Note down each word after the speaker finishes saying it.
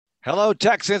Hello,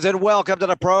 Texans, and welcome to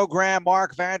the program.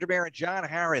 Mark Vandermeer and John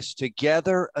Harris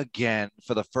together again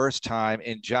for the first time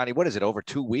in Johnny. What is it? Over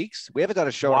 2 weeks? We haven't done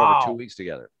a show in over 2 weeks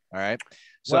together. All right.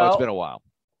 So it's been a while.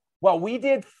 Well, we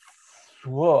did.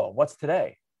 Whoa, what's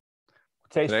today?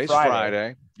 Today's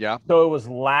Friday. Yeah. So it was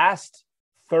last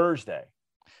Thursday.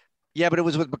 Yeah, but it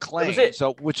was with McClain,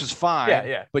 so which is fine.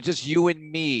 Yeah. But just you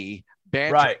and me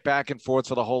banter back and forth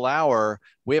for the whole hour.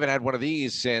 We haven't had one of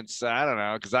these since, I don't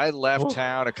know, because I left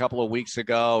town a couple of weeks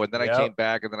ago, and then I came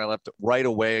back, and then I left right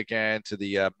away again to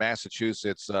the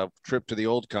Massachusetts trip to the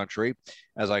old country,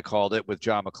 as I called it, with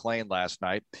John McClain last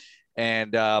night.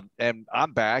 And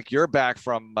I'm back. You're back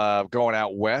from going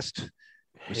out west.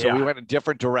 So we went in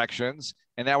different directions,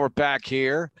 and now we're back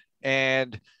here.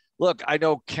 And look, I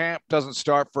know camp doesn't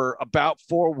start for about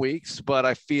 4 weeks, but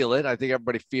I feel it. I think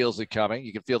everybody feels it coming.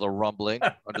 You can feel the rumbling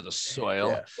under the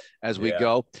soil as we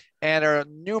go. And there are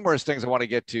numerous things I want to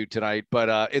get to tonight,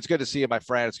 but it's good to see you, my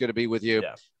friend. It's good to be with you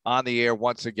on the air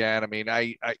once again. I mean,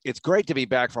 it's great to be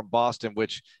back from Boston,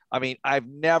 which, I mean, I've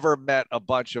never met a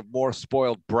bunch of more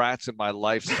spoiled brats in my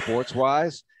life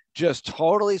sports-wise. Just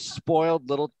totally spoiled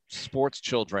little sports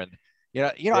children.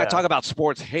 I talk about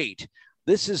sports hate.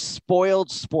 This is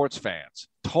spoiled sports fans,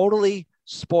 totally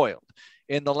spoiled.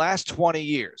 In the last 20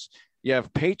 years, you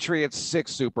have Patriots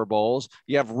 6 Super Bowls,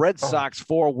 you have Red Sox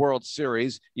 4 World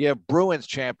Series, you have Bruins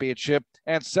championship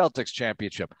and Celtics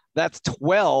championship. That's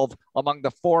 12 among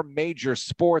the 4 major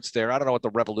sports there. I don't know what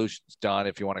the Revolution's done,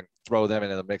 if you want to throw them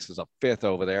into the mix as a 5th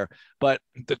over there. But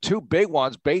the 2 big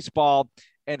ones, baseball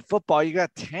and football, you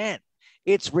got 10.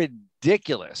 It's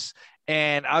ridiculous.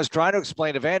 And I was trying to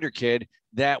explain to Vanderkid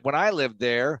that when I lived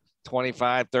there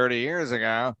 25, 30 years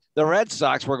ago, the Red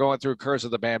Sox were going through Curse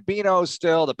of the Bambino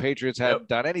still. The Patriots hadn't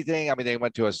done anything. I mean, they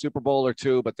went to a Super Bowl or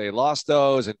 2, but they lost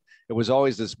those. And it was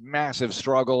always this massive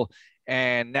struggle.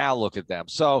 And now look at them.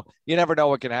 So you never know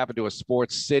what can happen to a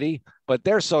sports city, but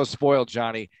they're so spoiled,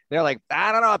 Johnny. They're like,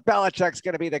 I don't know if Belichick's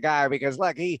going to be the guy because,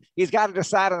 look, he's got to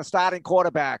decide on the starting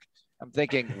quarterback. I'm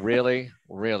thinking, really?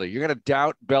 You're going to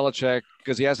doubt Belichick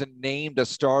because he hasn't named a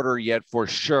starter yet for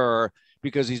sure,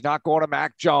 because he's not going to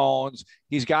Mac Jones.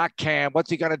 He's got Cam. What's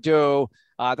he going to do?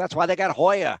 That's why they got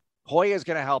Hoyer. Hoyer's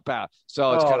going to help out.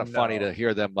 So it's kind of funny to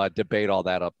hear them debate all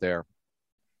that up there.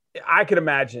 I can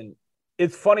imagine.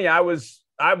 It's funny. I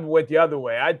went the other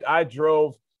way. I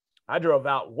drove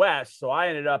out west, so I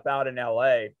ended up out in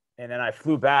LA, and then I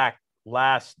flew back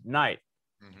last night.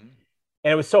 Mm-hmm.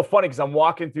 And it was so funny because I'm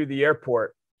walking through the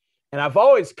airport, and I've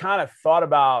always kind of thought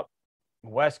about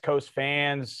West Coast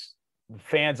fans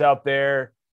out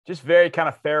there, just very kind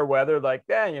of fair weather, like,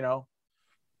 they'll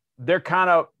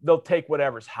take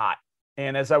whatever's hot.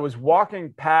 And as I was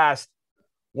walking past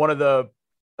one of the,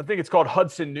 I think it's called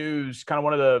Hudson News, kind of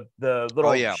one of the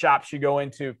little shops you go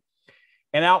into,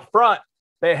 and out front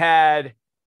they had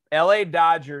LA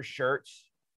Dodgers shirts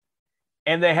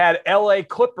and they had LA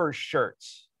Clippers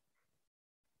shirts.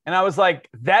 And I was like,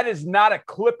 that is not a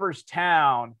Clippers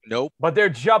town. Nope. But they're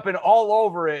jumping all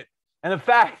over it. And the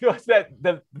fact was that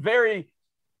the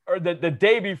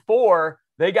day before,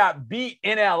 they got beat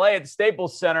in LA at the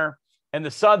Staples Center, and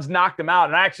the Suns knocked them out.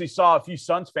 And I actually saw a few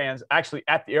Suns fans actually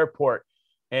at the airport,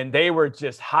 and they were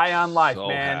just high on life,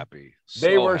 man. Happy.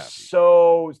 They were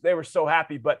so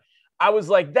happy. But I was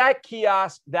like, that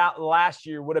kiosk that last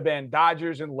year would have been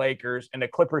Dodgers and Lakers, and the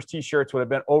Clippers T-shirts would have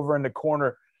been over in the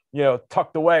corner,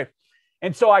 tucked away.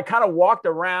 And so I kind of walked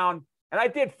around, and I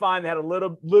did find they had a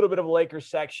little bit of a Lakers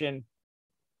section.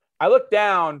 I looked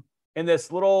down in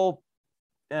this little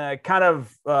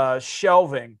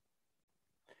shelving,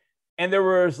 and there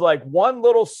was like one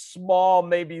little small,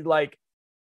 maybe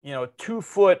 2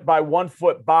 foot by 1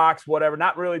 foot box, whatever,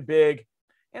 not really big,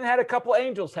 and it had a couple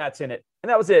Angels hats in it,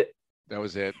 and that was it. It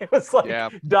was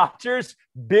like Dodgers,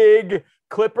 big,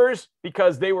 Clippers,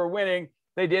 because they were winning.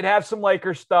 They did have some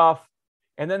Lakers stuff.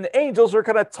 And then the Angels are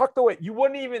kind of tucked away. You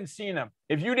wouldn't even seen them.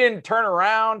 If you didn't turn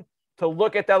around to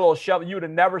look at that little shelf, you would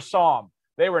have never saw them.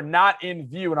 They were not in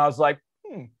view. And I was like,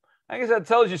 I guess that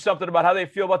tells you something about how they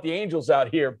feel about the Angels out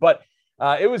here. But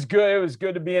it was good. It was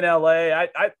good to be in LA.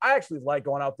 I actually like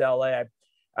going out to LA.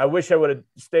 I wish I would have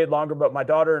stayed longer, but my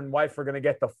daughter and wife are going to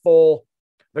get the full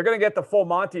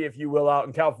Monty, if you will, out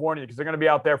in California, because they're going to be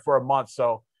out there for a month.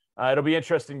 So it'll be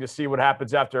interesting to see what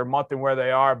happens after a month and where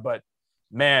they are. But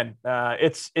man,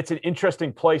 it's an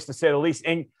interesting place, to say the least.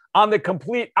 And on the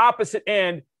complete opposite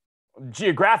end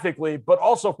geographically, but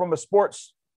also from a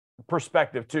sports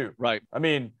perspective too. Right. I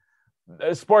mean,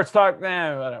 sports talk,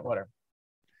 whatever.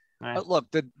 Right. Look,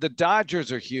 the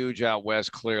Dodgers are huge out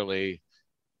west, clearly.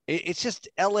 It's just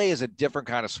LA is a different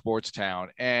kind of sports town.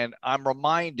 And I'm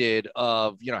reminded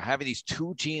of, having these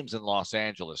two teams in Los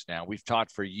Angeles now. We've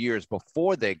talked for years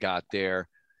before they got there,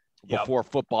 before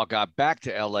football got back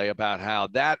to LA, about how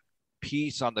that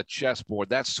piece on the chessboard,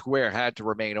 that square, had to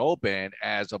remain open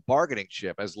as a bargaining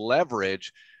chip, as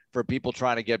leverage for people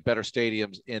trying to get better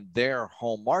stadiums in their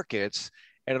home markets.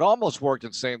 And it almost worked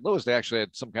in St. Louis. They actually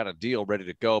had some kind of deal ready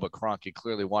to go, but Kroenke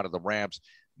clearly wanted the Rams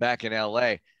back in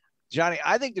LA. Johnny,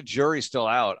 I think the jury's still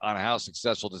out on how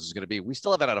successful this is going to be. We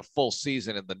still haven't had a full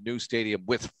season in the new stadium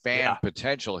with fan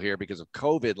potential here because of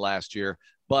COVID last year.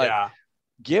 But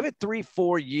give it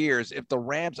 3-4 years. If the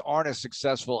Rams aren't as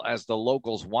successful as the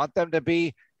locals want them to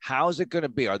be, how's it going to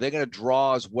be? Are they going to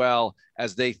draw as well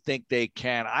as they think they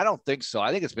can? I don't think so.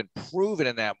 I think it's been proven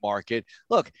in that market.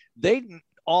 Look, they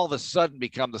all of a sudden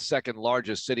become the second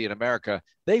largest city in America.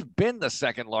 They've been the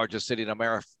second largest city in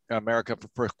America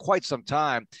for quite some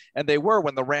time. And they were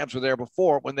when the Rams were there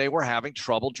before, when they were having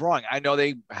trouble drawing. I know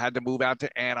they had to move out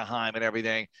to Anaheim and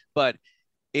everything, but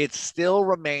it still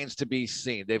remains to be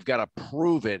seen. They've got to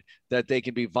prove it that they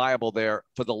can be viable there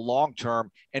for the long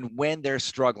term. And when they're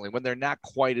struggling, when they're not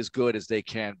quite as good as they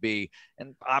can be,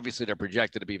 and obviously they're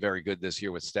projected to be very good this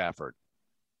year with Stafford.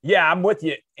 Yeah, I'm with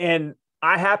you. And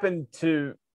I happened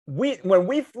to, when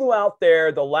we flew out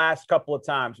there the last couple of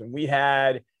times, when we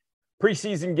had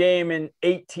preseason game in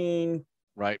 18,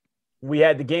 right? We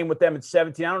had the game with them in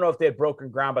 17. I don't know if they had broken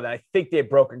ground, but I think they had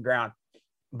broken ground.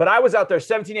 But I was out there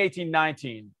 17, 18,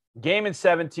 19, game in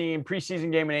 17,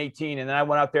 preseason game in 18. And then I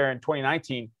went out there in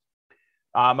 2019.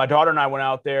 My daughter and I went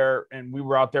out there, and we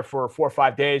were out there for 4 or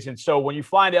 5 days. And so when you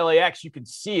fly into LAX, you can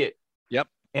see it. Yep.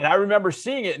 And I remember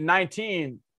seeing it in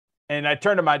 19. And I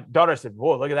turned to my daughter, I said,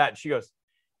 whoa, look at that. And she goes,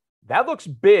 that looks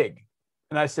big.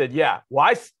 And I said, yeah. Well,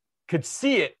 I could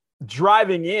see it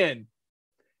driving in.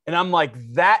 And I'm like,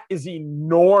 that is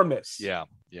enormous. Yeah.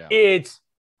 It's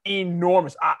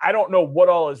enormous. I don't know what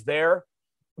all is there,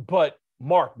 but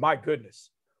Mark, my goodness.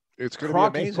 It's going to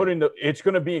be amazing. It's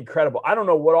going to be incredible. I don't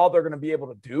know what all they're going to be able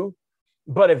to do,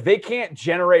 but if they can't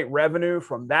generate revenue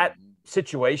from that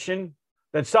situation,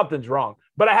 then something's wrong.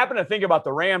 But I happen to think about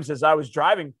the Rams as I was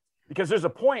driving, because there's a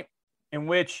point in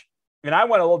which, and I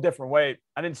went a little different way.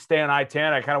 I didn't stay on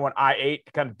I-10. I kind of went I-8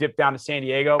 to kind of dip down to San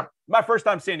Diego. My first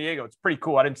time in San Diego. It's pretty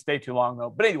cool. I didn't stay too long, though.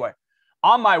 But anyway,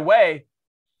 on my way,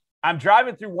 I'm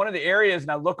driving through one of the areas,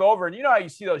 and I look over, and you know how you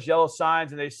see those yellow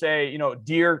signs, and they say,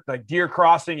 deer, like deer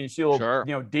crossing, and you see a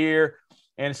little, deer.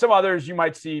 And some others, you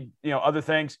might see, other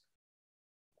things.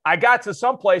 I got to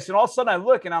some place, and all of a sudden I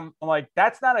look, and I'm like,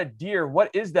 that's not a deer.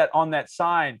 What is that on that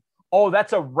sign? Oh,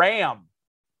 that's a ram.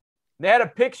 They had a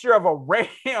picture of a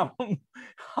ram.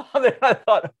 Then I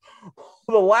thought,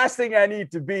 the last thing I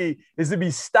need to be is to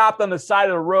be stopped on the side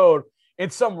of the road,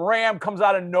 and some ram comes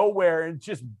out of nowhere and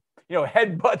just,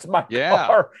 headbutts my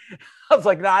car. I was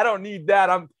like, no, I don't need that.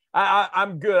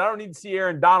 I'm good. I don't need to see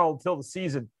Aaron Donald until the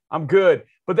season. I'm good.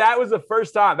 But that was the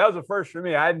first time. That was the first for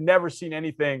me. I had never seen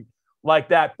anything like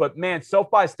that. But man,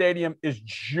 SoFi Stadium is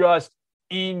just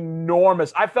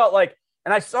enormous. I felt like,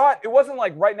 and I saw it, it wasn't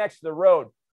like right next to the road,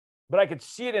 but I could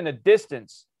see it in a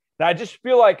distance. And I just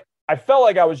I felt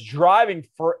like I was driving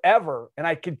forever, and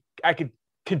I could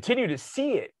continue to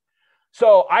see it.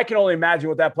 So I can only imagine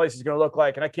what that place is going to look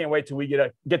like. And I can't wait till we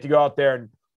get to go out there and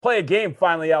play a game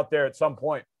finally out there at some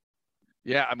point.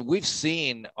 Yeah, I mean, we've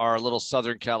seen our little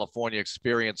Southern California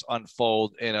experience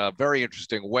unfold in a very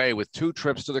interesting way with 2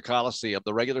 trips to the Coliseum,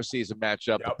 the regular season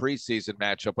matchup, the preseason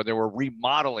matchup, when they were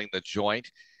remodeling the joint,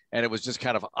 and it was just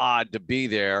kind of odd to be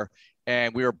there.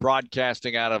 And we were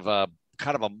broadcasting out of a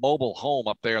kind of a mobile home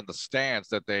up there in the stands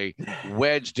that they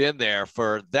wedged in there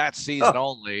for that season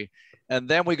only. And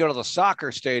then we go to the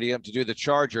soccer stadium to do the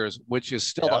Chargers, which is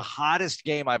still the hottest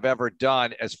game I've ever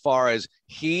done as far as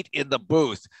heat in the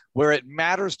booth, where it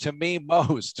matters to me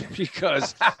most,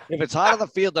 because if it's hot on the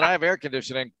field and I have air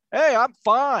conditioning, hey, I'm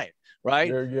fine, right?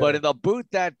 But in the booth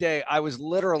that day, I was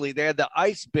literally, they had the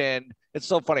ice bin. It's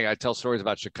so funny. I tell stories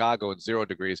about Chicago and 0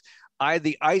 degrees. I had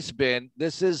the ice bin.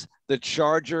 This is the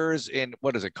Chargers in,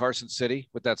 what is it, Carson City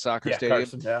with that soccer stadium?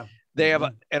 Carson, They have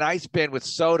an ice bin with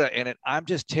soda in it. I'm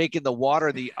just taking the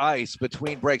water, the ice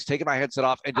between breaks, taking my headset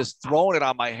off and just throwing it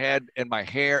on my head and my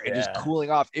hair and just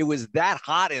cooling off. It was that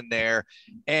hot in there.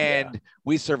 And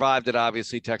we survived it.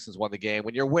 Obviously, Texans won the game.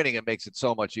 When you're winning, it makes it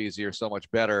so much easier, so much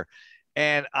better.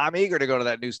 And I'm eager to go to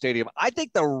that new stadium. I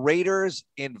think the Raiders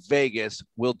in Vegas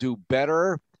will do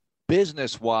better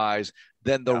business-wise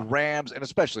than the Rams, and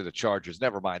especially the Chargers.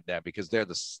 Never mind that, because they're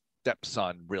the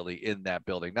stepson really in that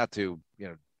building. Not to,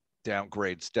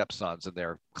 downgrade stepsons in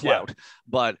their clout,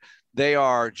 but they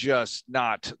are just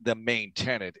not the main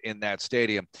tenant in that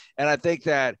stadium. And I think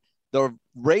that the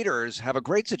Raiders have a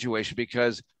great situation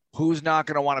because who's not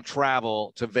going to want to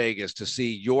travel to Vegas to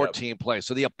see your team play?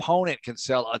 So the opponent can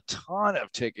sell a ton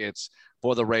of tickets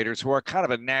for the Raiders, who are kind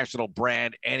of a national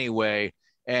brand anyway,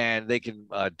 and they can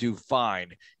do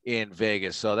fine in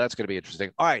Vegas. So that's going to be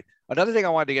interesting. All right. Another thing I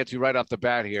wanted to get to right off the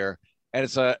bat here, and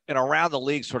it's an around the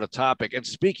league sort of topic. And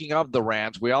speaking of the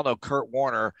Rams, we all know Kurt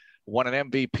Warner won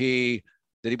an MVP.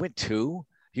 Did he win 2?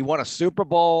 He won a Super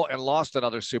Bowl and lost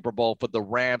another Super Bowl for the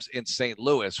Rams in St.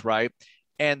 Louis, right?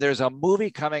 And there's a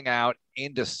movie coming out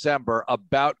in December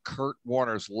about Kurt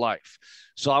Warner's life.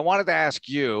 So I wanted to ask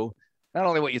you not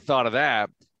only what you thought of that,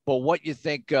 but what you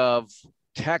think of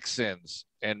Texans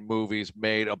and movies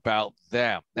made about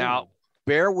them. Now,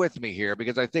 bear with me here,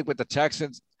 because I think with the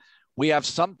Texans, we have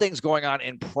some things going on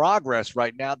in progress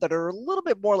right now that are a little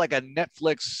bit more like a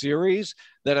Netflix series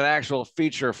than an actual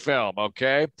feature film,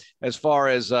 okay? As far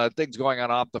as things going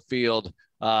on off the field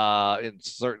in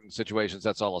certain situations,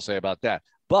 that's all I'll say about that.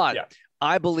 But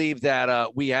I believe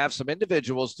that we have some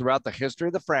individuals throughout the history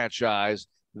of the franchise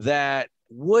that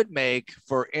would make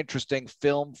for interesting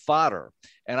film fodder.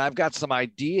 And I've got some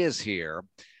ideas here.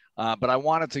 But I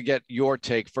wanted to get your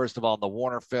take, first of all, on the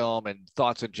Warner film and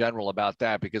thoughts in general about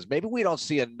that, because maybe we don't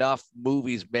see enough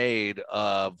movies made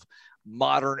of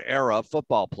modern era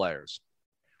football players.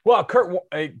 Well,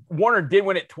 Warner did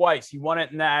win it twice. He won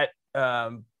it in that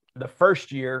the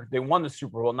first year. They won the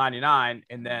Super Bowl in '99,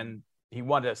 and then he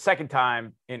won it a second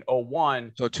time in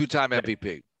 2001. So two-time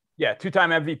MVP. Yeah, two-time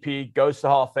MVP, goes to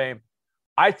Hall of Fame.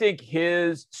 I think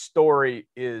his story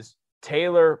is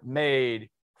tailor-made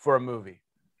for a movie.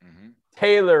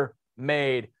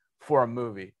 Tailor-made for a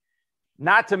movie.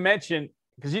 Not to mention,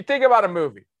 because you think about a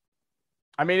movie,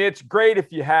 I mean, it's great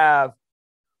if you have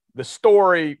the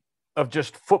story of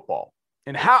just football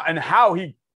and how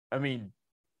he, I mean,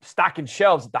 stocking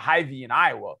shelves at the Hy-Vee in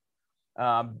Iowa,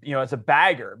 as a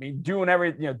bagger. I mean, doing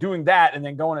that and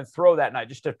then going and throw that night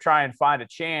just to try and find a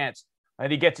chance.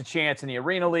 And he gets a chance in the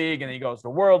Arena League, and then he goes to the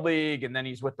World League, and then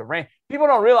he's with the Rams. People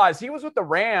don't realize he was with the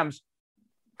Rams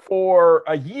for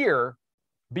a year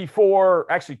before,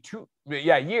 actually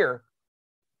a year.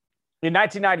 In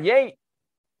 1998,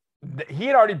 he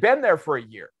had already been there for a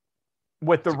year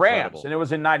with the Rams. And it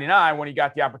was in 99 when he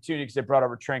got the opportunity because they brought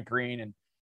over Trent Green and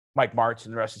Mike Martz,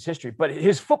 and the rest is history. But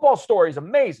his football story is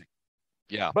amazing.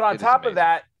 Yeah. But on top of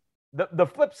that, the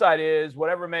flip side is what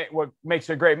makes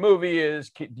a great movie is,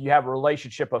 do you have a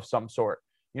relationship of some sort?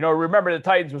 Remember the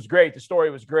Titans was great. The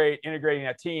story was great, integrating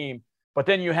that team. But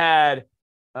then you had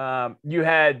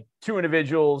two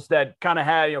individuals that kind of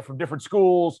had, from different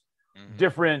schools,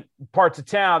 different parts of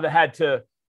town, that had to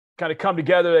kind of come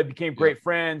together. They became great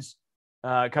friends,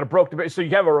 kind of broke the. So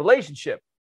you have a relationship.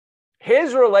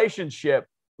 His relationship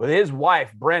with his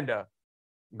wife, Brenda,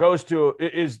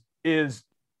 is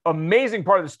amazing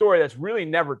part of the story that's really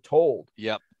never told.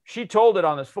 Yep. She told it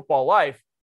on This Football Life,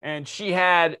 and she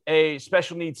had a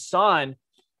special needs son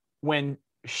when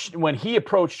he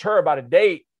approached her about a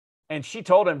date. And she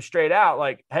told him straight out,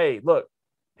 like, hey, look,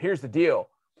 here's the deal.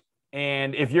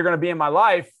 And if you're going to be in my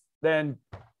life, then,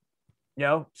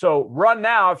 so run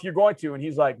now if you're going to. And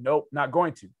he's like, nope, not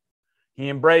going to. He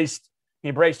embraced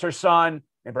her son,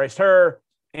 embraced her.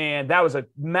 And that was a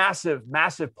massive,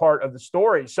 massive part of the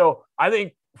story. So I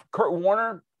think Kurt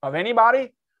Warner, of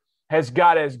anybody, has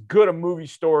got as good a movie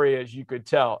story as you could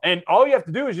tell. And all you have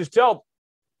to do is just tell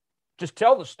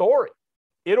the story.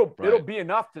 It'll be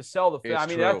enough to sell the film. I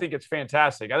mean, I think it's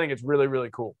fantastic. I think it's really,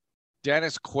 really cool.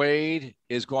 Dennis Quaid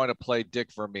is going to play Dick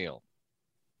Vermeil.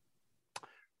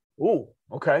 Ooh,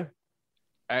 okay.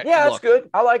 That's good.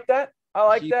 I like that.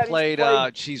 He played.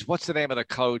 What's the name of the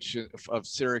coach of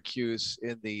Syracuse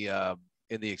in the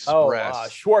Express?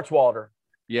 Schwartzwalder.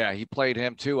 Yeah, he played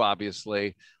him too,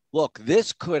 obviously. Look,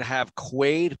 this could have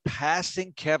Quaid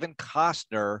passing Kevin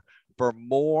Costner for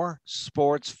more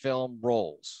sports film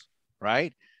roles.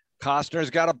 Right? Costner's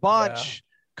got a bunch.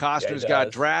 Yeah. Costner's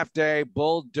got Draft Day,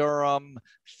 Bull Durham,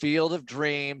 Field of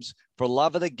Dreams, For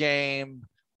Love of the Game.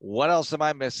 What else am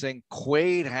I missing?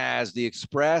 Quaid has The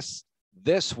Express,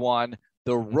 this one,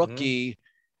 The Rookie.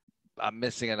 I'm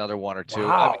missing another one or two.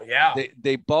 Wow,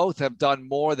 They both have done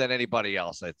more than anybody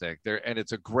else, I think. And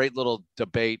it's a great little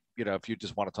debate, if you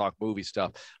just want to talk movie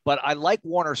stuff. But I like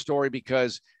Warner's story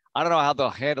because I don't know how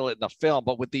they'll handle it in the film,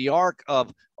 but with the arc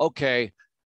of, okay,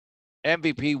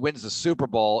 MVP wins the Super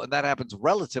Bowl, and that happens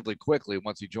relatively quickly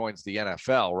once he joins the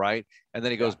NFL, right? And then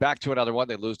he goes back to another one.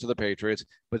 They lose to the Patriots.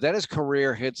 But then his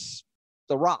career hits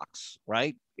the Rocks,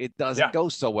 right? It doesn't go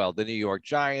so well. The New York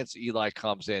Giants, Eli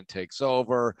comes in, takes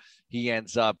over. He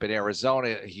ends up in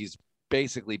Arizona. He's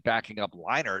basically backing up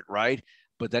Leinart, right?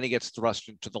 But then he gets thrust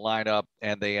into the lineup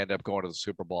and they end up going to the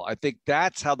Super Bowl. I think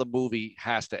that's how the movie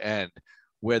has to end,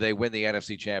 where they win the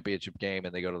NFC Championship game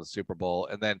and they go to the Super Bowl.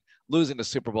 And then losing the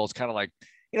Super Bowl is kind of like,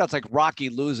 it's like Rocky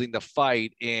losing the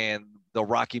fight in the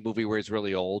Rocky movie where he's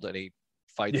really old and he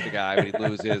fights the guy, but he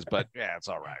loses. But yeah, it's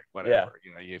all right. Whatever.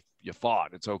 You fought.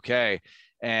 It's okay.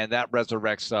 And that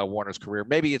resurrects Warner's career.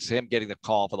 Maybe it's him getting the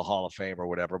call for the Hall of Fame or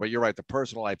whatever. But you're right. The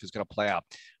personal life is going to play out.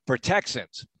 For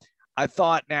Texans, I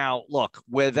thought, now, look,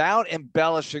 without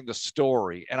embellishing the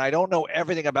story, and I don't know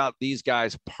everything about these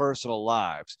guys' personal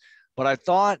lives, but I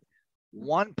thought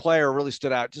one player really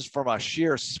stood out just from a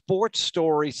sheer sports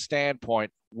story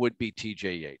standpoint would be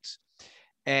TJ Yates.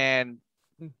 And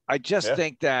I just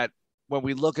think that when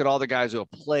we look at all the guys who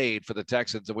have played for the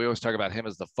Texans, and we always talk about him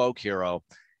as the folk hero,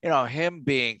 him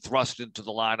being thrust into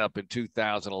the lineup in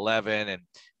 2011 and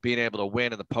being able to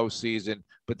win in the postseason,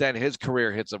 but then his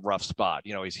career hits a rough spot.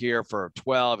 He's here for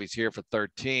 12, he's here for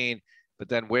 13, but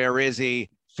then where is he?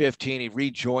 15, he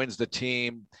rejoins the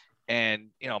team and,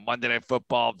 Monday Night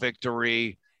Football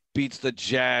victory, beats the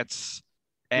Jets.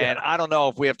 And I don't know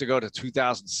if we have to go to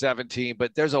 2017,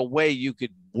 but there's a way you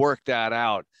could work that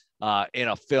out in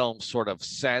a film sort of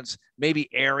sense. Maybe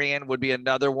Arian would be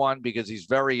another one because he's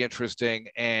very interesting.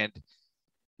 And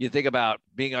you think about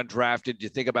being undrafted, you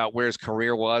think about where his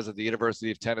career was at the University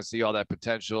of Tennessee, all that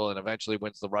potential, and eventually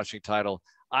wins the rushing title.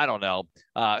 I don't know.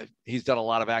 He's done a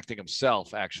lot of acting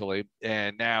himself, actually,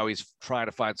 and now he's trying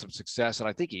to find some success. And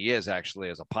I think he is actually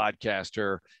as a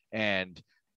podcaster and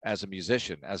as a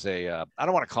musician, as a I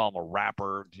don't want to call him a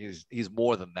rapper. He's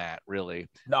more than that, really.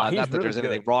 No, not that really there's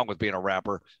anything wrong with being a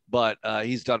rapper, but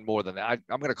he's done more than that.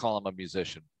 I'm going to call him a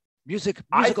musician,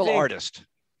 musical artist.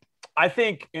 I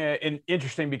think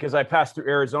interesting because I passed through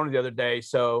Arizona the other day.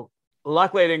 So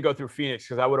luckily I didn't go through Phoenix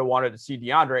because I would have wanted to see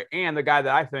DeAndre and the guy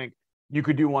that I think you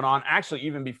could do one on actually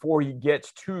even before he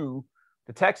gets to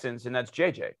the Texans, and that's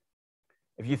JJ.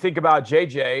 If you think about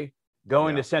JJ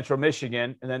going to Central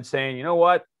Michigan and then saying, you know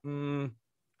what,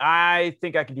 I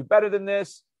think I can do better than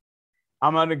this.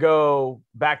 I'm going to go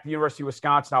back to the University of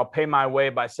Wisconsin. I'll pay my way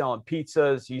by selling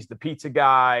pizzas. He's the pizza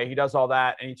guy. He does all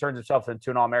that, and he turns himself into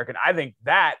an All-American. I think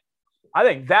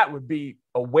that would be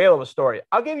a whale of a story.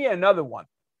 I'll give you another one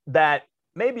that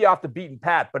may be off the beaten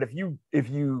path, but if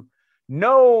you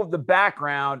know the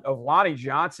background of Lonnie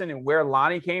Johnson and where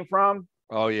Lonnie came from,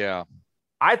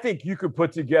 I think you could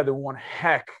put together one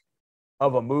heck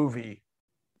of a movie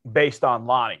based on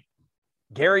Lonnie.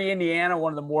 Gary, Indiana,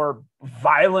 one of the more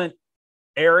violent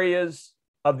areas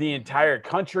of the entire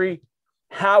country,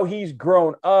 how he's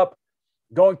grown up,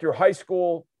 going through high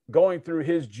school, going through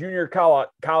his junior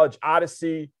college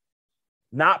odyssey,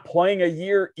 not playing a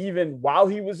year even while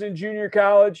he was in junior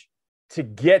college to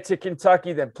get to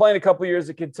Kentucky, then playing a couple of years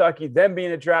at Kentucky, then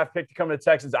being a draft pick to come to the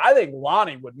Texans. I think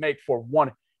Lonnie would make for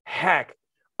one heck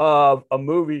of a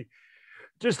movie.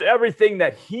 Just everything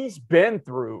that he's been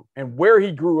through and where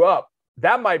he grew up,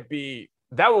 that would be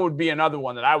another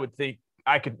one that I would think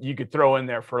you could throw in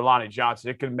there for Lonnie Johnson.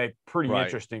 It could make pretty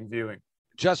interesting viewing.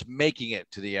 Just making it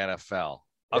to the NFL.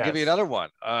 I'll give you another one.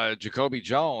 Jacoby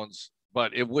Jones,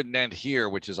 but it wouldn't end here,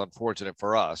 which is unfortunate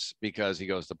for us because he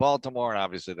goes to Baltimore and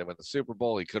obviously they win the Super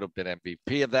Bowl. He could have been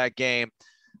MVP of that game.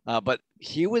 But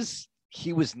he was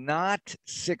not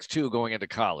 6'2" going into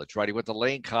college, right? He went to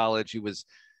Lane College. He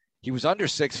was under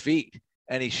 6 feet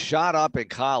and he shot up in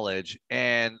college,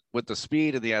 and with the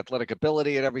speed and the athletic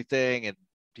ability and everything, and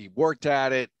he worked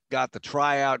at it, got the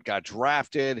tryout, got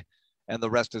drafted, and the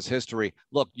rest is history.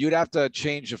 Look, you'd have to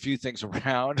change a few things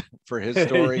around for his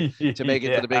story to make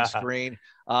it to the big screen.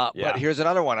 But here's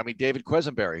another one. I mean, David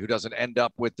Quisenberry, who doesn't end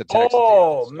up with the Texans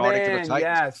starting for the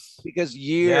Titans. Because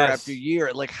year after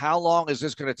year, like, how long is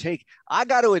this going to take? I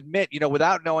got to admit,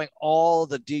 without knowing all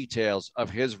the details of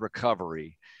his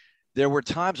recovery, there were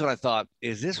times when I thought,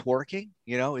 is this working?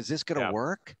 Is this going to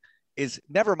work?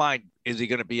 Never mind, is he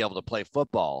going to be able to play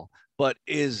football? But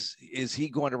is he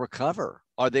going to recover?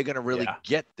 Are they going to really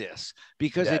get this?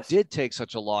 Because it did take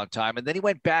such a long time. And then he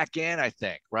went back in, I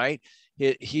think, right?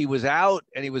 He was out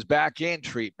and he was back in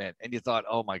treatment. And you thought,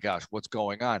 oh, my gosh, what's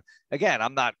going on? Again,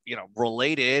 I'm not,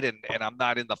 related and I'm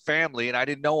not in the family. And I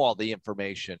didn't know all the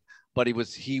information. But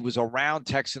he was around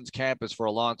Texans campus for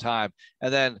a long time.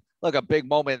 And then, look, a big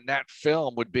moment in that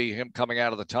film would be him coming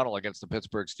out of the tunnel against the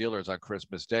Pittsburgh Steelers on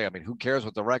Christmas Day. I mean, who cares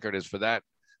what the record is for that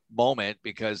moment,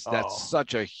 because that's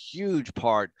such a huge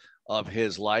part of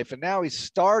his life. And now he's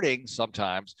starting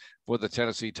sometimes for the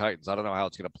Tennessee Titans. I don't know how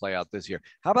it's going to play out this year.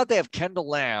 How about they have Kendall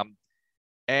Lamb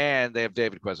and they have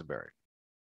David Quesenberry.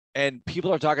 And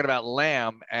people are talking about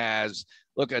Lamb as,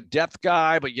 look, a depth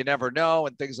guy, but you never know,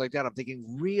 and things like that. I'm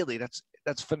thinking, really, that's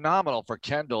phenomenal for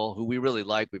Kendall, who we really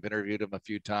like. We've interviewed him a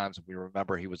few times, and we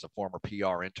remember he was a former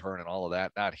PR intern and all of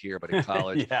that, not here, but in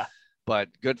college. Yeah. But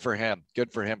good for him.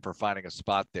 Good for him for finding a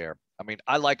spot there. I mean,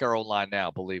 I like our O-line now,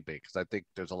 believe me, because I think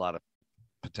there's a lot of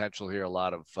potential here, a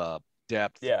lot of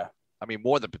depth. Yeah. I mean,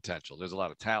 more than potential. There's a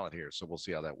lot of talent here, so we'll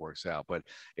see how that works out. But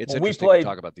it's interesting to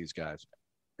talk about these guys.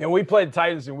 And we played the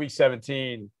Titans in week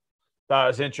 17. Thought it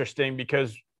was interesting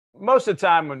because most of the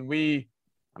time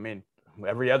when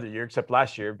every other year except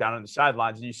last year, down on the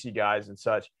sidelines, you see guys and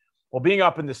such. Well, being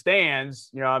up in the stands,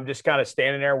 I'm just kind of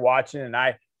standing there watching, and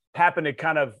I happened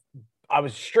to I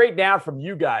was straight down from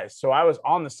you guys. So I was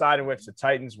on the side in which the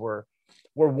Titans were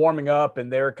warming up,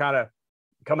 and they were kind of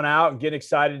coming out and getting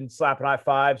excited and slapping high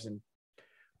fives. And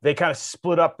they kind of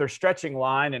split up their stretching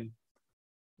line, and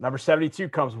number 72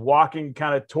 comes walking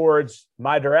kind of towards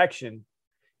my direction.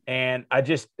 And I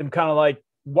just am kind of like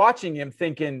watching him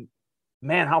thinking,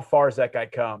 man, how far has that guy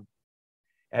come?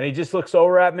 And he just looks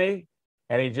over at me,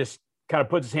 and he just kind of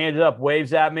puts his hands up,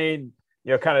 waves at me, and,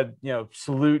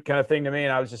 salute kind of thing to me.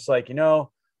 And I was just like,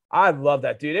 I love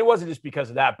that dude. It wasn't just because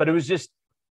of that, but it was just,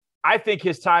 I think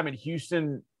his time in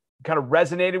Houston kind of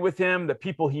resonated with him, the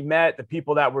people he met, the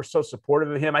people that were so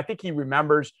supportive of him. I think he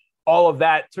remembers all of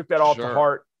that, took that all to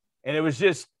heart. And it was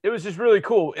just really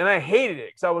cool. And I hated it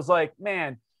because I was like,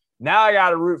 man, now I got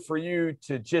to root for you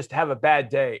to just have a bad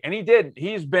day. And he didn't.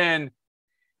 He's been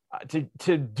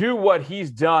to do what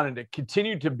he's done and to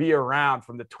continue to be around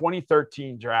from the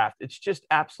 2013 draft. It's just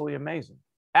absolutely amazing.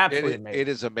 Absolutely amazing. It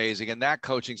is amazing. And that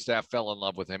coaching staff fell in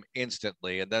love with him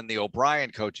instantly. And then the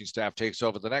O'Brien coaching staff takes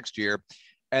over the next year,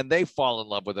 and they fall in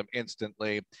love with him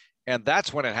instantly. And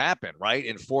that's when it happened, right?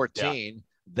 In 14. Yeah.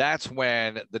 That's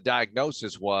when the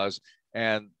diagnosis was,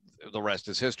 and the rest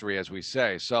is history, as we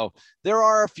say. So there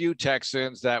are a few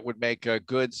Texans that would make a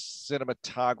good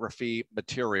cinematography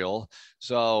material.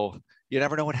 So you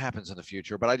never know what happens in the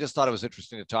future. But I just thought it was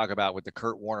interesting to talk about with the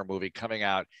Kurt Warner movie coming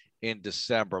out in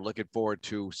December. Looking forward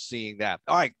to seeing that.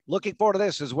 All right, looking forward to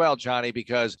this as well, Johnny,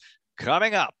 because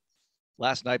coming up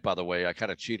last night, by the way, I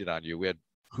kind of cheated on you. We had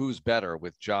Who's Better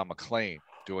with John McClain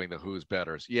doing the Who's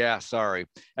Betters. Yeah, sorry.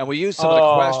 And we used some of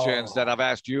the questions that I've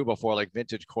asked you before, like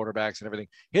vintage quarterbacks and everything.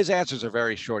 His answers are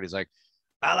very short. He's like,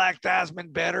 I like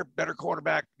Theismann better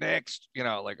quarterback next.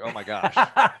 Like, oh my gosh,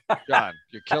 John,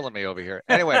 you're killing me over here.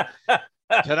 Anyway,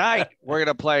 tonight we're going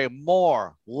to play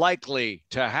More Likely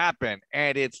to Happen,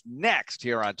 and it's next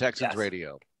here on Texans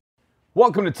Radio.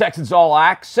 Welcome to Texans All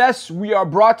Access. We are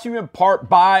brought to you in part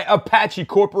by Apache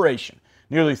Corporation.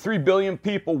 Nearly 3 billion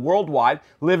people worldwide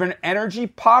live in energy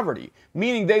poverty,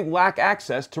 meaning they lack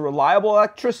access to reliable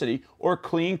electricity or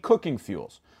clean cooking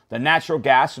fuels. The natural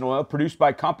gas and oil produced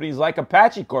by companies like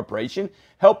Apache Corporation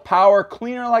help power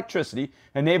cleaner electricity,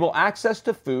 enable access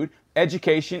to food,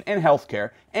 education, and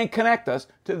healthcare, and connect us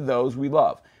to those we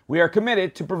love. We are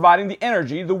committed to providing the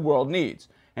energy the world needs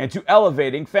and to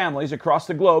elevating families across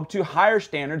the globe to higher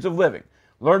standards of living.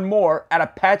 Learn more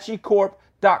at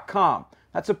ApacheCorp.com.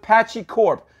 That's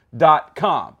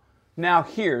ApacheCorp.com. Now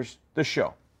here's the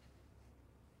show.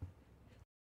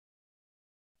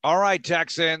 All right,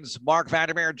 Texans. Mark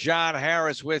Vandermeer, John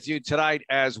Harris with you tonight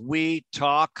as we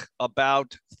talk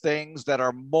about things that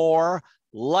are more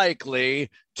likely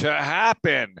to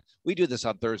happen. We do this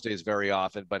on Thursdays very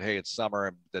often, but hey, it's summer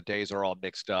and the days are all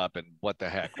mixed up, and what the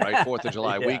heck, right? 4th of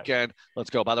July weekend. Let's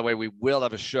go. By the way, we will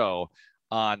have a show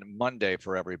on Monday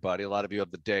for everybody. A lot of you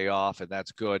have the day off, and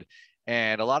that's good.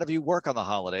 And a lot of you work on the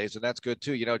holidays, and that's good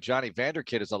too. Johnny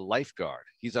Vanderkid is a lifeguard.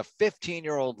 He's a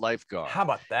 15-year-old lifeguard. How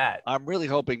about that? I'm really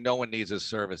hoping no one needs his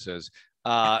services.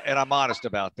 And I'm honest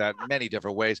about that in many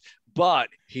different ways. But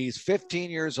he's 15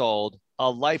 years old, a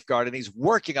lifeguard, and he's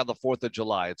working on the 4th of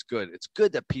July. It's good. It's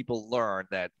good that people learn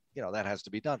that, that has to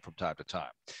be done from time to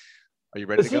time. Are you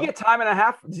ready to go? Does he get time and a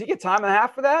half? Does he get time and a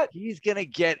half for that? He's going to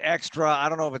get extra. I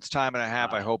don't know if it's time and a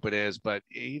half. I hope it is, but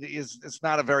it's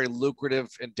not a very lucrative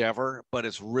endeavor, but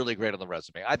it's really great on the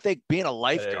resume. I think being a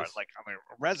lifeguard,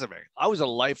 resume, I was a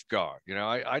lifeguard.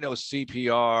 I know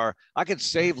CPR. I can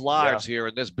save lives here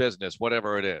in this business,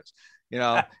 whatever it is.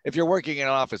 If you're working in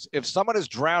an office, if someone is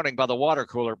drowning by the water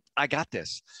cooler, I got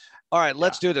this. All right,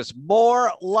 let's do this.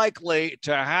 More likely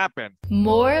to happen.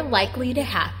 More likely to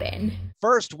happen.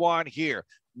 First one here.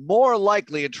 More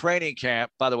likely in training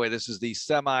camp. By the way, this is the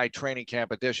semi-training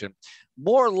camp edition.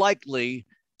 More likely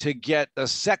to get the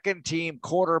second team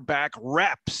quarterback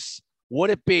reps.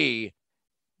 Would it be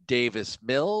Davis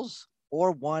Mills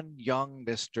or one young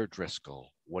Mr.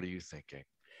 Driscoll? What are you thinking?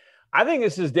 I think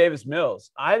this is Davis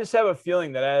Mills. I just have a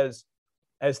feeling that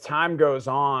as time goes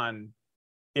on,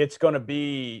 it's going to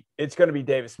be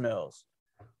Davis Mills.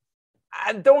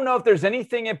 I don't know if there's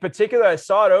anything in particular I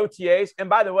saw at OTAs. And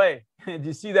by the way, did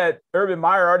you see that Urban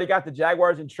Meyer already got the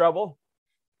Jaguars in trouble?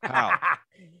 How?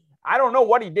 I don't know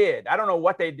what he did. I don't know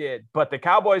what they did, but the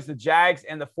Cowboys, the Jags,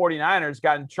 and the 49ers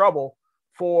got in trouble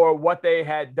for what they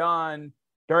had done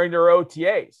during their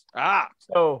OTAs.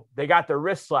 So they got their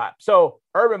wrist slapped. So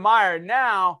Urban Meyer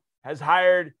now has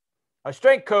hired a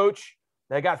strength coach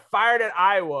that got fired at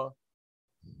Iowa,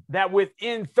 that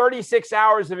within 36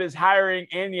 hours of his hiring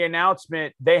and the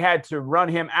announcement, they had to run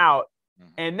him out.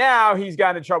 And now he's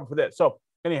gotten in trouble for this. So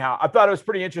anyhow, I thought it was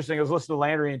pretty interesting. I was listening to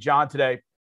Landry and John today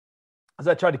as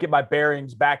I tried to get my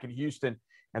bearings back in Houston,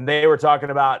 and they were talking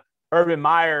about Urban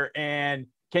Meyer and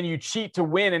can you cheat to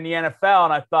win in the NFL?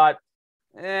 And I thought,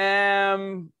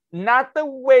 not the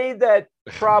way that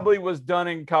probably was done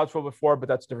in college football before, but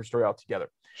that's a different story altogether.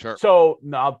 Sure. So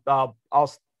no, I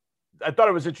thought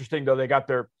it was interesting though. They got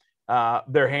their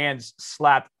hands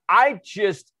slapped. I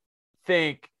just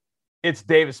think it's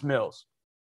Davis Mills.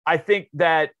 I think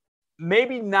that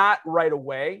maybe not right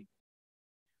away,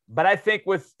 but I think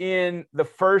within the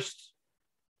first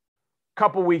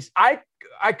couple weeks, I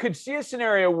could see a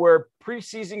scenario where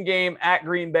preseason game at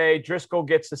Green Bay, Driscoll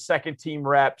gets the second team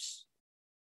reps.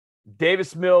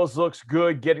 Davis Mills looks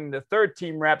good getting the third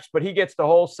team reps, but he gets the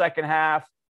whole second half.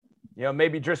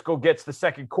 Maybe Driscoll gets the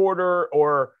second quarter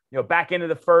or, back into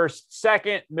the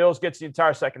second. Mills gets the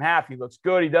entire second half. He looks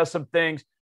good. He does some things.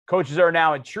 Coaches are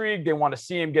now intrigued. They want to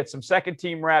see him get some second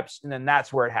team reps, and then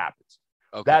that's where it happens.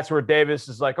 Okay. That's where Davis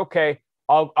is like, okay,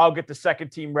 I'll get the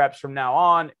second team reps from now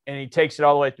on, and he takes it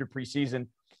all the way through preseason.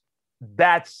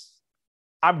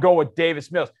 I'm going with Davis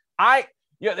Mills.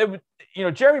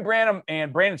 Jeremy Branham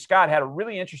and Brandon Scott had a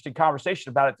really interesting conversation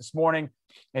about it this morning,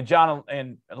 and John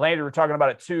and Landry were talking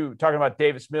about it too, talking about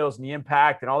Davis Mills and the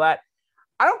impact and all that.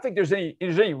 I don't think there's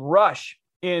any rush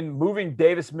in moving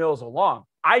Davis Mills along.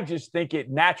 I just think it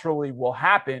naturally will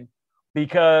happen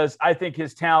because I think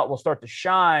his talent will start to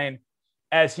shine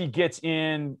as he gets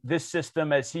in this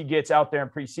system, as he gets out there in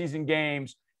preseason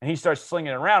games and he starts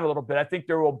slinging around a little bit. I think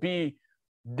there will be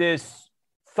this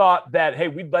thought that, hey,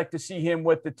 we'd like to see him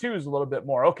with the twos a little bit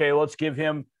more. Okay, let's give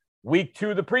him week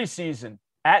 2 of the preseason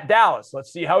at Dallas.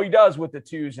 Let's see how he does with the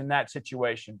twos in that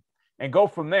situation and go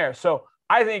from there. So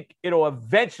I think it'll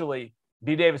eventually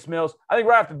be Davis Mills. I think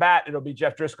right off the bat, it'll be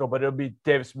Jeff Driscoll, but it'll be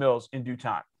Davis Mills in due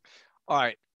time. All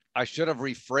right. I should have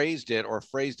rephrased it or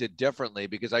phrased it differently,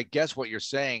 because I guess what you're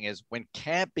saying is when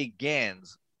camp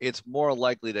begins, it's more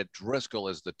likely that Driscoll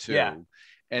is the 2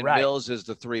 and right. Mills is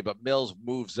the 3, but Mills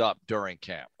moves up during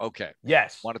camp. Okay.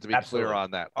 Yes. Wanted to be clear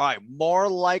on that. All right. More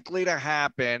likely to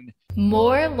happen.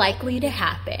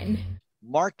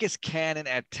 Marcus Cannon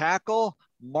at tackle,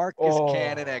 Marcus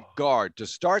Cannon at guard. To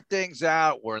start things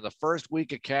out, we're in the first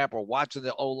week of camp. We're watching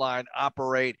the O-line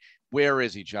operate. Where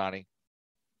is he, Johnny?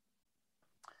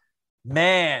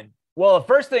 Man, well, the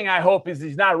first thing I hope is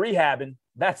he's not rehabbing.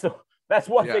 That's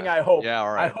one thing I hope. Yeah,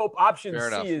 all right. I hope option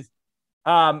C is,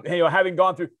 having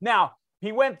gone through. Now,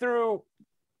 he went through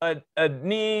a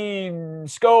knee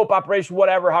scope operation,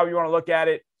 whatever, however you want to look at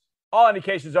it. All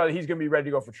indications are that he's going to be ready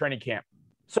to go for training camp.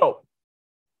 So,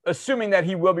 assuming that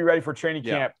he will be ready for training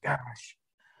camp, gosh,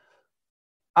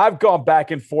 I've gone back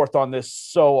and forth on this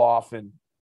so often.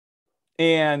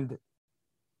 And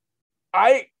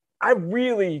I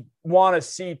really want to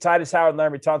see Tytus Howard and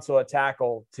Laremy Tunsil at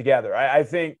tackle together. I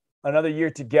think another year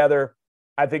together,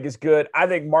 I think is good. I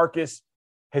think Marcus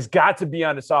has got to be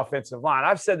on this offensive line.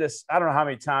 I've said this, I don't know how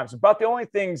many times, about the only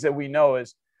things that we know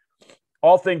is,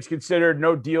 all things considered,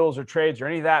 no deals or trades or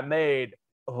any of that made,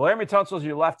 Laremy Tunsil is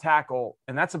your left tackle,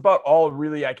 and that's about all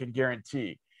really I can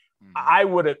guarantee.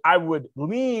 Mm-hmm. I would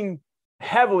lean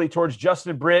heavily towards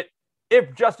Justin Britt.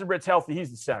 If Justin Britt's healthy,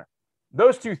 he's the center.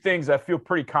 Those two things I feel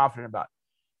pretty confident about.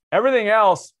 Everything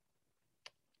else,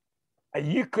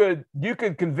 you could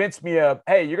convince me of,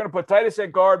 hey, you're going to put Tytus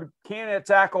at guard, Cannon at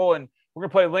tackle, and we're going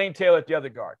to play Lane Taylor at the other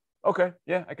guard. Okay,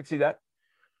 yeah, I can see that.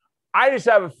 I just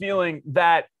have a feeling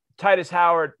that Tytus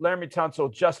Howard, Laremy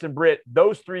Tunsil, Justin Britt,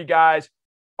 those 3 guys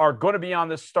are going to be on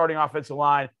this starting offensive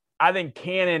line. I think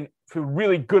Cannon, feel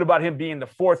really good about him being the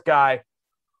 4th guy.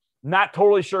 Not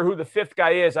totally sure who the 5th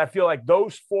guy is. I feel like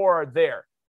those 4 are there.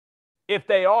 If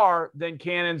they are, then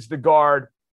Cannon's the guard,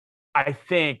 I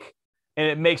think, and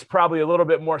it makes probably a little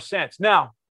bit more sense.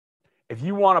 Now, if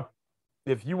you want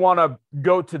to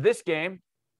go to this game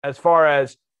as far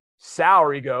as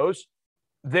salary goes,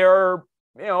 Tytus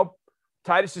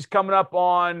is coming up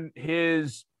on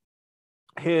his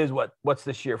what's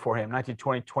this year for him? 19,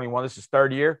 20, 21. This is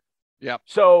 3rd year. Yep.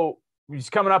 So he's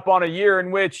coming up on a year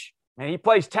in which, and he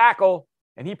plays tackle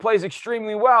and he plays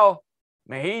extremely well.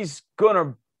 Man, he's going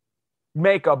to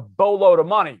make a boatload of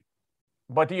money.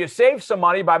 But do you save some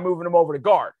money by moving him over to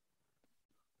guard?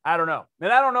 I don't know.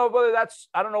 And I don't know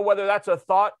whether that's a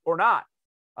thought or not.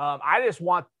 I just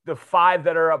want the 5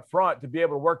 that are up front to be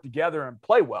able to work together and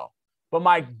play well. But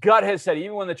my gut has said,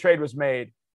 even when the trade was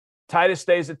made, Titus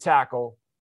stays at tackle,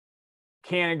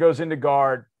 Cannon goes into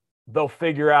guard. They'll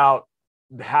figure out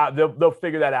how they'll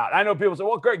figure that out. I know people say,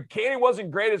 well, Greg, Cannon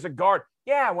wasn't great as a guard.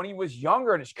 Yeah, when he was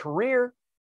younger in his career.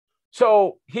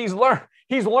 So he's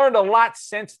learned a lot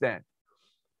since then.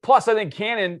 Plus, I think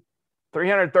Cannon,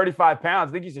 335 pounds,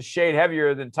 I think he's a shade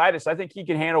heavier than Titus. I think he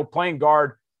can handle playing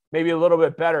guard maybe a little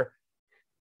bit better.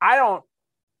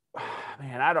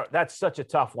 That's such a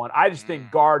tough one. I just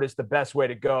think guard is the best way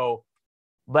to go.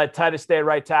 Let Titus stay at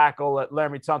right tackle. Let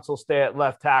Laremy Tunsil stay at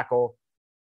left tackle.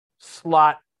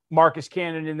 Slot Marcus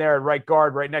Cannon in there at right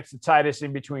guard, right next to Titus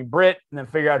in between Britt, and then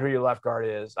figure out who your left guard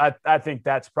is. I think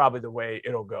that's probably the way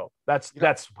it'll go.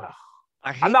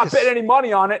 I'm not betting any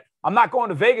money on it. I'm not going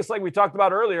to Vegas like we talked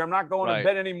about earlier. I'm not going to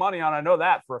bet any money on it. I know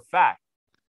that for a fact.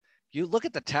 You look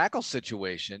at the tackle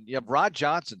situation. You have Rod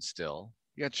Johnson still.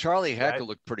 You got Charlie Heck, who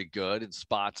looked pretty good in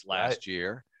spots last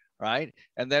year, right?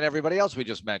 And then everybody else we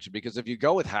just mentioned, because if you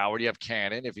go with Howard, you have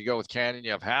Cannon. If you go with Cannon,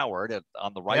 you have Howard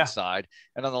on the right side.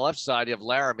 And on the left side, you have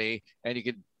Laramie, and you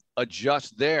can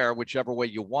adjust there whichever way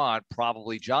you want,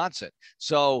 probably Johnson.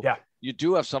 So you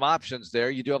do have some options there.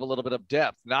 You do have a little bit of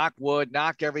depth. Knock wood,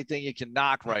 knock everything you can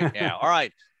knock right now. All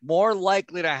right. More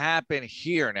likely to happen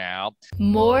here now.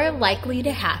 More likely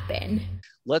to happen.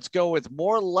 Let's go with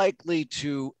more likely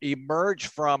to emerge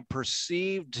from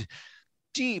perceived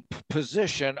deep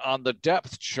position on the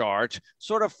depth chart.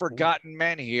 Sort of forgotten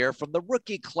men here from the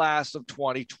rookie class of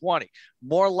 2020.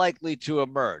 More likely to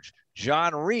emerge.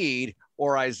 John Reid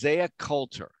or Isaiah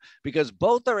Coulter, because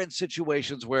both are in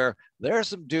situations where there are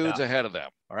some dudes ahead of them.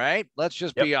 All right, let's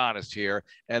just be honest here.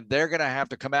 And they're going to have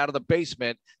to come out of the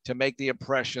basement to make the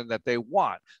impression that they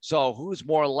want. So who's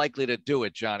more likely to do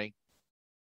it, Johnny?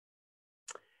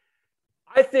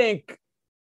 I think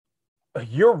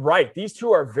you're right. These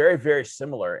two are very, very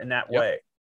similar in that way.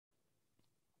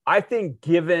 I think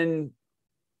given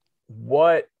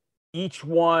what each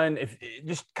one, if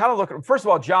just kind of look at, first of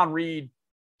all, John Reid,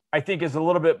 I think is a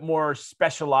little bit more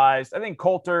specialized. I think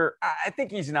Coulter, I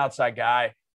think he's an outside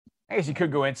guy. I guess he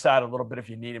could go inside a little bit if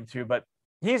you need him to, but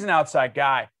he's an outside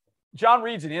guy. John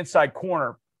Reid's an inside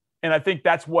corner, and I think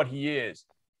that's what he is.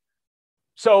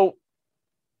 So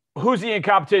who's he in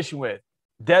competition with?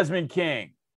 Desmond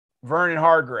King, Vernon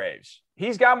Hargraves.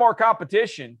 He's got more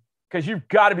competition because you've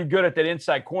got to be good at that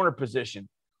inside corner position.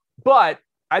 But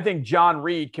I think John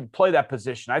Reid can play that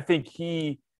position. I think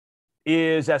he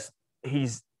is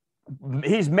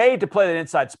he's made to play that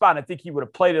inside spot. And I think he would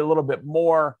have played it a little bit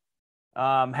more.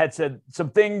 Had said some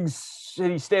things.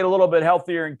 He stayed a little bit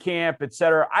healthier in camp, et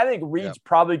cetera. I think Reid's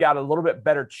probably got a little bit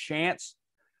better chance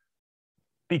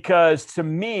because to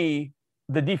me,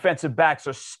 the defensive backs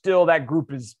are still, that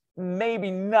group is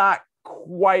maybe not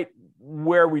quite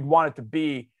where we'd want it to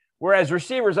be. Whereas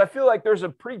receivers, I feel like there's a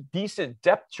pretty decent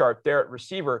depth chart there at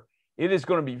receiver. It is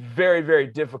going to be very, very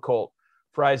difficult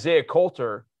for Isaiah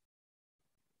Coulter,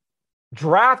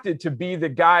 drafted to be the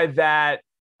guy that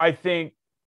I think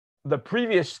the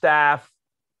previous staff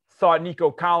thought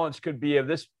Nico Collins could be of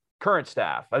this current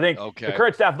staff. I think the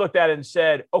current staff looked at it and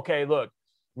said, okay, look,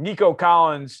 Nico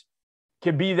Collins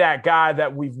can be that guy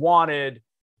that we've wanted.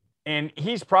 And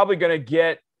he's probably going to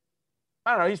get,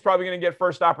 he's probably going to get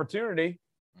first opportunity,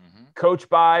 coached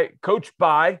by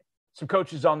some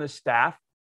coaches on this staff,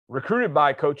 recruited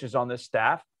by coaches on this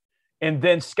staff, and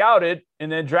then scouted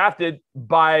and then drafted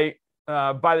by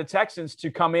the Texans to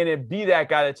come in and be that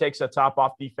guy that takes a top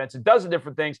off defense and does the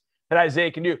different things that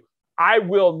Isaiah can do. I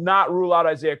will not rule out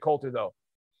Isaiah Coulter, though.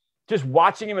 Just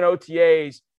watching him in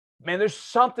OTAs, man, there's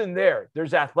something there.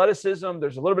 There's athleticism.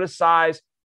 There's a little bit of size.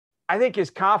 I think his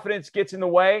confidence gets in the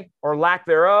way, or lack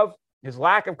thereof. His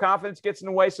lack of confidence gets in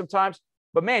the way sometimes.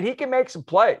 But, man, he can make some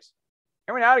plays.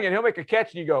 Every now and again, he'll make a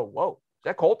catch, and you go, whoa, is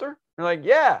that Coulter? You're like,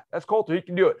 yeah, that's Coulter. He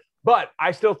can do it. But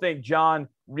I still think John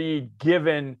Reid,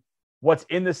 given what's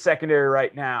in the secondary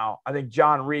right now, I think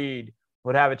John Reid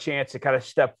would have a chance to kind of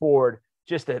step forward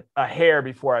just a hair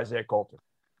before Isaiah Coulter.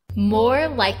 More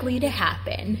likely to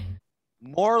happen.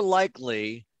 More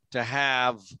likely to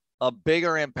have a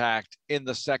bigger impact in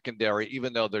the secondary,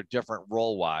 even though they're different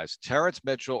role-wise. Terrence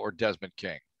Mitchell or Desmond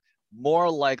King. More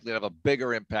likely to have a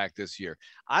bigger impact this year.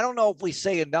 I don't know if we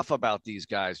say enough about these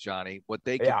guys, Johnny, what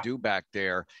they can do back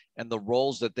there and the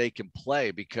roles that they can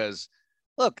play, because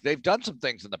look, they've done some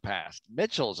things in the past.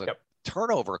 Mitchell's a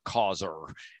turnover causer.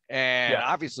 And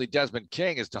obviously Desmond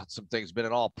King has done some things, been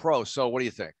an all-pro. So what do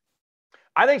you think?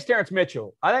 I think it's Terrence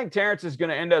Mitchell. I think Terrence is going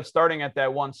to end up starting at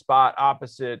that one spot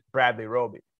opposite Bradley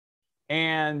Roby.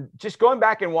 And just going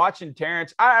back and watching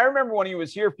Terrence, I remember when he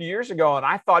was here a few years ago, and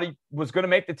I thought he was going to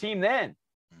make the team then.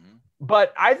 Mm-hmm.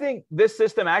 But I think this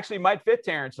system actually might fit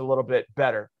Terrence a little bit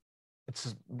better.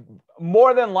 It's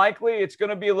more than likely it's going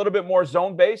to be a little bit more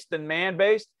zone-based than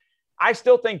man-based. I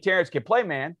still think Terrence can play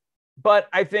man, but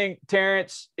I think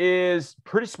Terrence is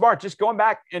pretty smart. Just going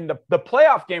back, and the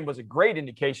playoff game was a great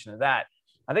indication of that.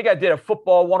 I think I did a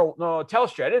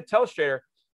telestrator. I did a telestrator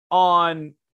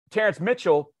on Terrence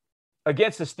Mitchell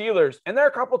against the Steelers. And there are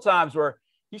a couple times where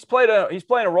he's playing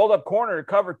a rolled up corner to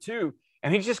cover 2,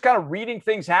 and he's just kind of reading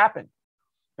things happen.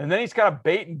 And then he's kind of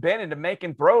bait and bend into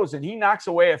making throws, and he knocks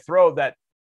away a throw that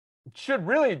should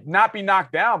really not be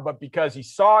knocked down, but because he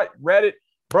saw it, read it,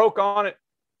 broke on it,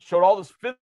 showed all his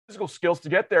physical skills to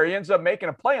get there, he ends up making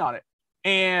a play on it.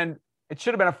 And it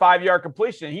should have been a 5-yard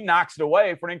completion, and he knocks it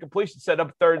away for an incompletion, set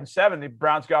up 3rd and 7. The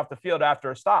Browns get off the field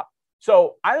after a stop.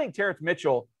 So I think Terrence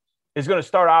Mitchell is going to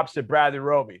start opposite Bradley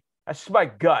Roby. That's just my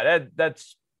gut.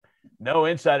 That's no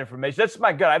inside information. That's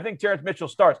my gut. I think Terrence Mitchell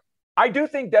starts. I do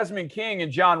think Desmond King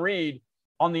and John Reed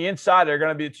on the inside are going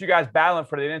to be the two guys battling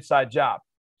for the inside job.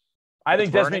 I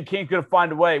think Desmond King's going to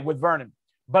find a way with Vernon.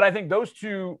 But I think those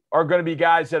two are going to be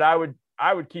guys that I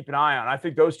would keep an eye on. I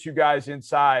think those two guys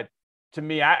inside, to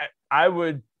me, I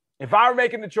would, if I were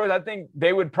making the choice, I think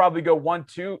they would probably go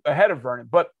 1-2 ahead of Vernon.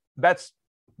 But that's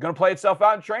going to play itself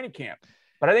out in training camp.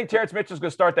 But I think Terrence Mitchell's going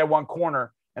to start that one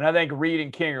corner, and I think Reed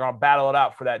and King are going to battle it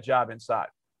out for that job inside.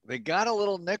 They got a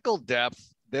little nickel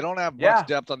depth. They don't have much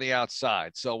depth on the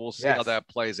outside, so we'll see how that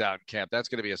plays out in camp. That's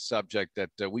going to be a subject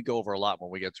that we go over a lot when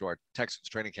we get to our Texans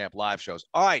Training Camp live shows.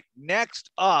 All right,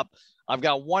 next up, I've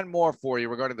got one more for you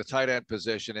regarding the tight end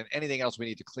position and anything else we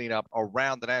need to clean up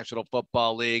around the National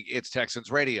Football League. It's Texans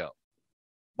Radio.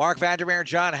 Mark Vandermeer,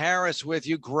 John Harris with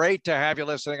you. Great to have you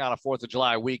listening on a 4th of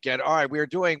July weekend. All right, we are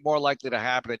doing more likely to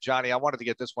happen. And Johnny, I wanted to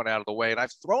get this one out of the way, and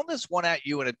I've thrown this one at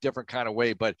you in a different kind of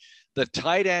way, but the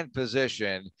tight end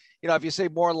position, you know, if you say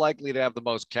more likely to have the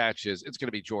most catches, it's going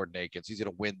to be Jordan Akins. He's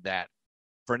going to win that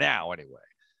for now anyway.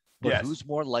 But who's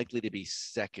more likely to be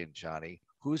second, Johnny?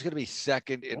 Who's going to be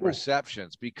second in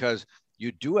receptions? Because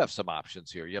you do have some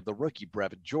options here. You have the rookie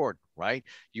Brevin Jordan, right?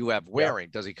 You have Waring.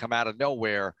 Does he come out of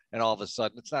nowhere and all of a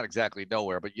sudden, it's not exactly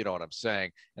nowhere, but you know what I'm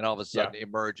saying, and all of a sudden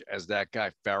emerge as that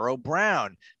guy? Pharaoh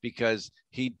Brown, because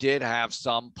he did have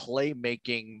some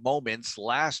playmaking moments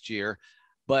last year,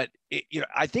 but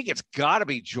I think it's got to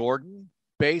be Jordan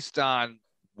based on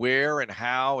where and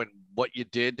how and what you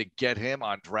did to get him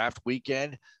on draft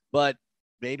weekend, but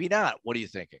maybe not. What are you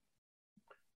thinking?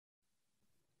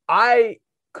 I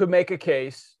could make a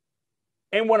case,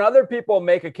 and when other people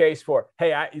make a case for,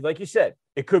 hey, like you said,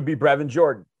 it could be Brevin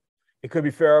Jordan, it could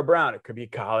be Pharaoh Brown, it could be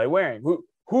Kahale Waring.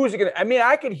 Who's it going to? I mean,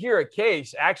 I could hear a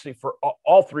case actually for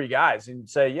all three guys and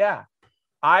say,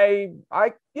 I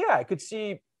could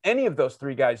see any of those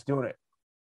three guys doing it.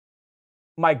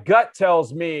 My gut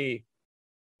tells me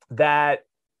that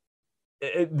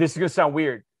this is going to sound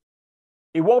weird.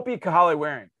 It won't be Kahale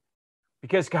Waring,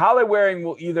 because Kahale Waring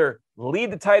will either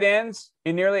lead the tight ends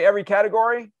in nearly every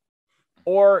category,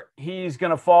 or he's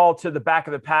going to fall to the back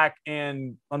of the pack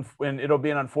and it'll be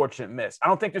an unfortunate miss. I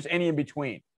don't think there's any in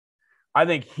between. I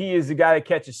think he is the guy that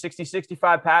catches 60,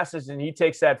 65 passes and he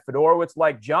takes that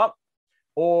Fedorowicz-like jump,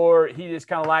 or he just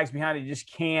kind of lags behind. He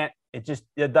just can't. It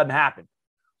doesn't happen.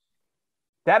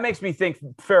 That makes me think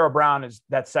Pharaoh Brown is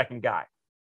that second guy.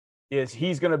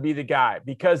 He's going to be the guy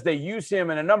because they use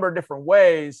him in a number of different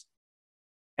ways.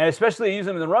 And especially use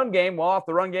him in the run game. Well, off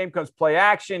the run game comes play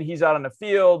action. He's out on the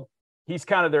field. He's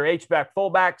kind of their H-back,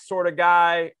 fullback sort of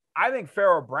guy. I think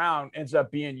Pharaoh Brown ends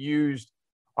up being used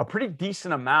a pretty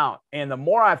decent amount. And the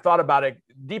more I've thought about it,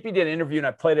 DP did an interview and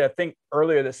I played it, I think,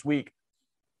 earlier this week.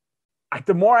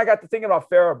 The more I got to thinking about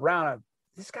Pharaoh Brown,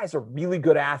 this guy's a really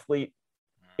good athlete,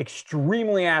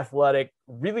 extremely athletic,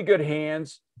 really good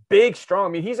hands, big, strong. I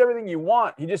mean, he's everything you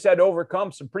want. He just had to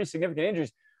overcome some pretty significant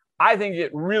injuries. I think it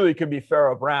really could be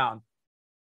Pharaoh Brown.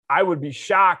 I would be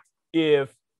shocked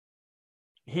if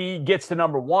he gets to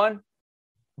number one,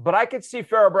 but I could see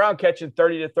Pharaoh Brown catching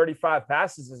 30 to 35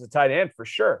 passes as a tight end for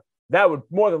sure. That would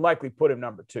more than likely put him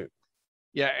number two.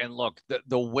 Yeah, and look,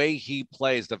 the way he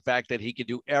plays, the fact that he can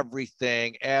do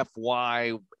everything, F,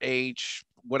 Y, H,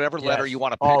 whatever letter you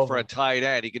want to pick for a tight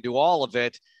end, he can do all of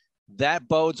it. That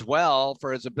bodes well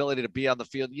for his ability to be on the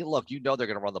field. They're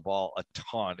going to run the ball a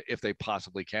ton if they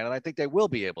possibly can, and I think they will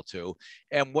be able to.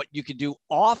 And what you can do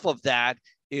off of that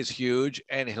is huge,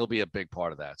 and he'll be a big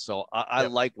part of that. So I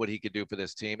like what he could do for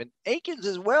this team. And Akins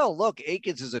as well. Look,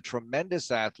 Akins is a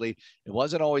tremendous athlete. It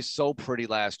wasn't always so pretty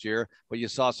last year, but you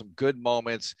saw some good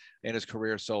moments in his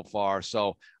career so far.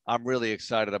 So I'm really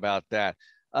excited about that.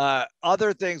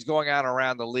 Other things going on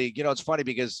around the league. You know, it's funny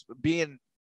because being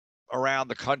around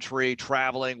the country,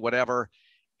 traveling, whatever,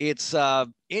 it's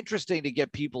interesting to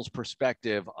get people's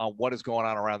perspective on what is going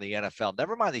on around the NFL.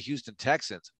 Never mind the Houston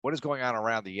Texans, what is going on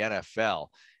around the NFL.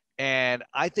 And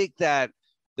I think that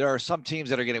there are some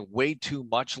teams that are getting way too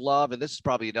much love, and this is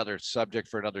probably another subject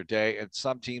for another day, and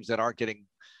some teams that aren't getting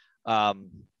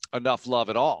enough love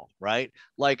at all, right?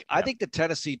 Like, I think the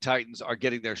Tennessee Titans are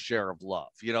getting their share of love.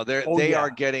 You know, they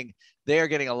are getting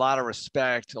a lot of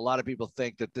respect. A lot of people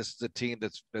think that this is a team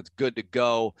that's good to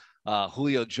go.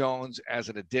 Julio Jones as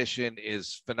an addition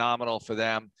is phenomenal for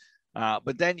them.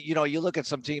 But then, you know, you look at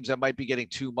some teams that might be getting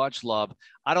too much love.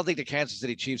 I don't think the Kansas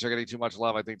City Chiefs are getting too much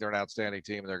love. I think they're an outstanding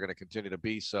team, and they're going to continue to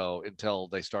be so until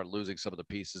they start losing some of the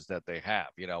pieces that they have.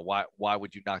 You know, why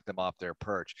would you knock them off their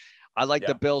perch? I like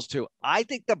the Bills too. I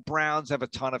think the Browns have a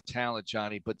ton of talent,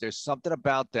 Johnny, but there's something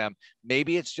about them.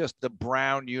 Maybe it's just the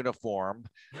brown uniform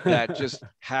that just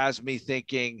has me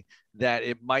thinking that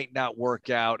it might not work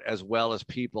out as well as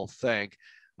people think.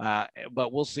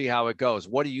 But we'll see how it goes.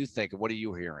 What do you think? What are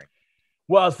you hearing?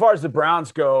 Well, as far as the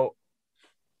Browns go,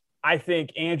 I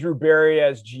think Andrew Berry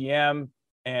as GM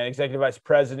and executive vice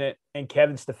president and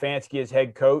Kevin Stefanski as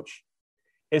head coach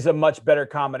is a much better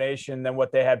combination than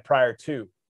what they had prior to.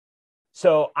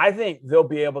 So I think they'll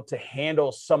be able to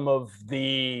handle some of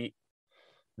the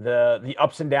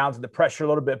ups and downs and the pressure a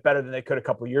little bit better than they could a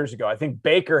couple of years ago. I think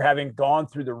Baker, having gone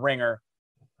through the ringer,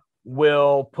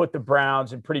 will put the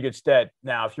Browns in pretty good stead.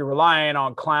 Now, if you're relying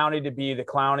on Clowney to be the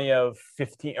Clowney of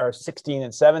 15 or 16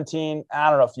 and 17, I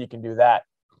don't know if you can do that.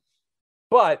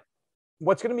 But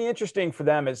what's going to be interesting for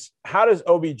them is how does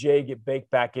OBJ get baked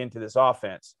back into this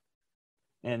offense?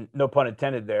 And no pun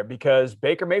intended there, because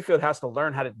Baker Mayfield has to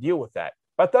learn how to deal with that.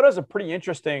 But I thought it was a pretty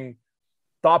interesting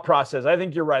thought process. I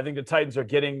think you're right. I think the Titans are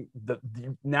getting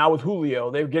now with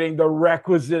Julio, they're getting the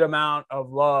requisite amount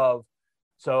of love.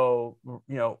 So,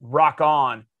 you know, rock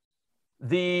on.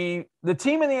 The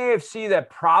team in the AFC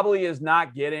that probably is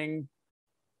not getting,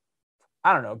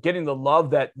 I don't know, getting the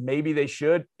love that maybe they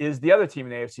should is the other team in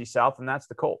the AFC South, and that's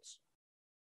the Colts.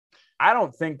 I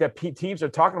don't think that teams are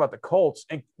talking about the Colts,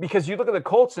 and because you look at the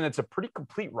Colts and it's a pretty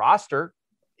complete roster.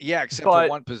 Yeah, except for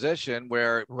one position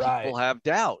where people have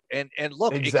doubt. And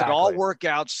look, It could all work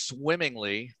out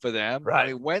swimmingly for them. Right. I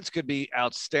mean, Wentz could be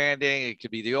outstanding. It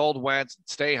could be the old Wentz,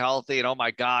 stay healthy, and oh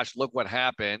my gosh, look what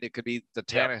happened. It could be the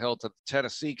Tannehill to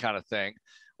Tennessee kind of thing,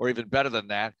 or even better than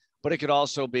that. But it could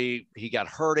also be he got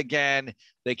hurt again.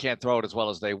 They can't throw it as well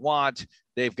as they want.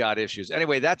 They've got issues.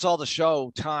 Anyway, that's all the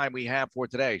show time we have for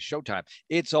today. Showtime.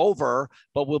 It's over,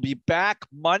 but we'll be back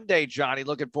Monday, Johnny.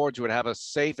 Looking forward to it. Have a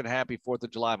safe and happy 4th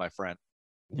of July, my friend.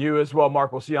 You as well,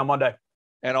 Mark. We'll see you on Monday.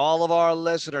 And all of our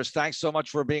listeners, thanks so much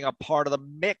for being a part of the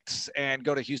mix. And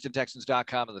go to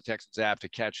HoustonTexans.com and the Texans app to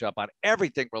catch up on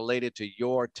everything related to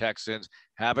your Texans.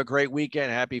 Have a great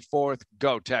weekend. Happy 4th.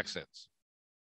 Go Texans.